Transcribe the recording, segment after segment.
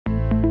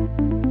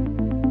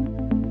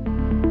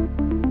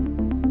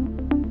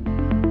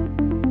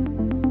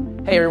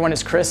Hey everyone,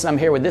 it's Chris and I'm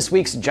here with this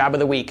week's Job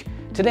of the Week.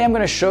 Today I'm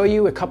going to show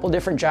you a couple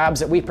different jobs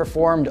that we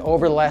performed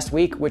over the last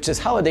week, which is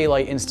holiday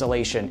light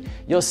installation.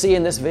 You'll see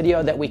in this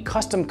video that we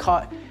custom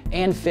cut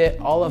and fit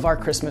all of our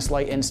Christmas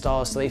light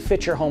installs so they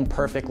fit your home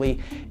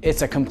perfectly.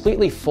 It's a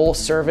completely full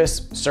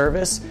service,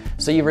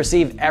 so you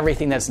receive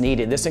everything that's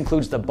needed. This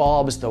includes the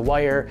bulbs, the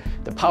wire,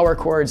 the power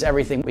cords,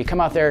 everything. We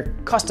come out there,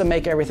 custom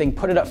make everything,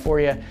 put it up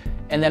for you,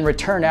 and then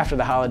return after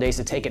the holidays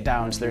to take it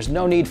down. So there's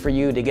no need for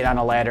you to get on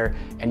a ladder,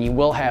 and you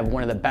will have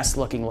one of the best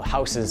looking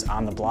houses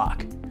on the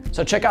block.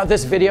 So check out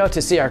this video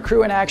to see our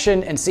crew in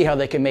action and see how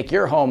they can make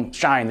your home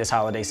shine this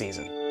holiday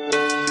season.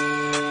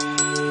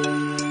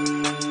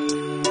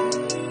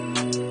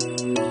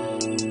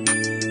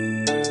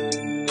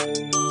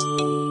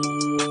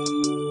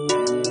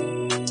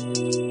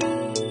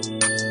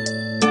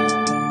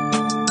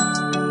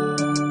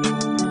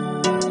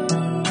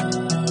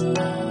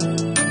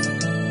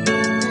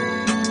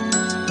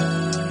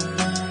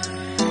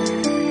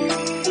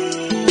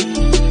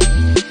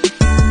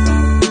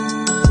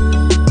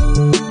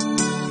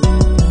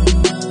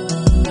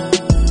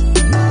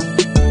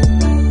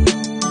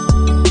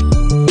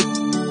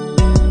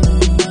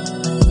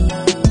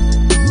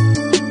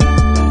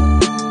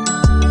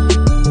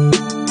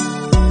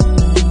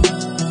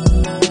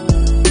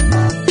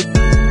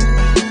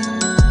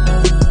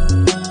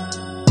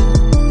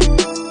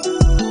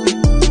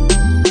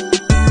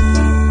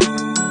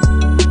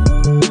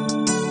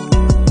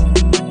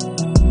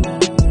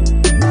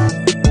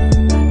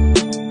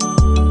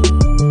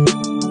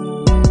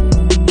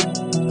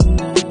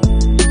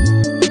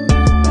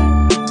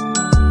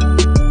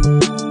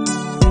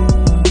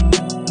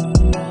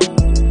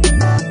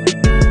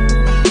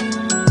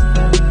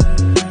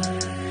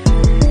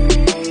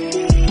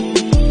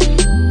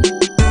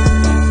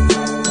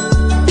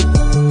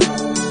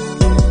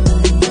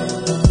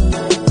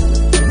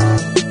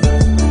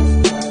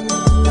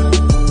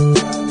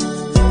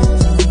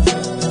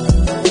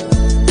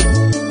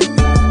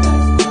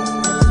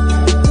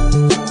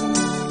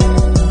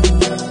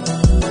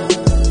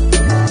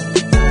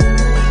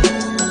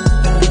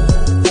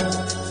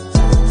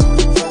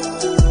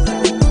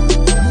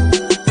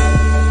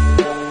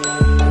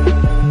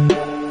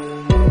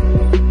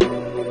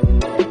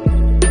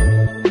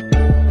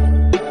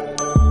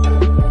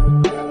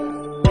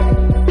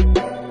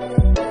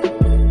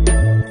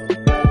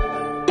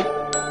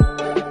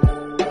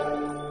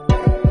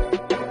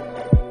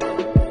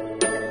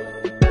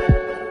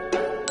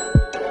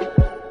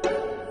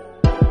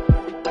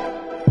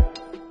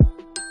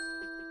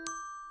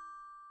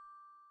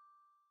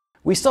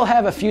 We still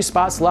have a few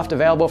spots left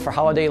available for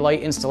holiday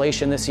light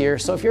installation this year,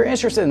 so if you're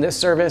interested in this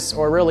service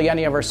or really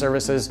any of our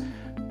services,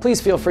 please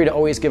feel free to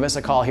always give us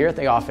a call here at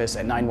the office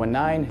at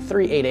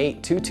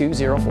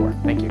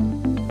 919-388-2204. Thank you.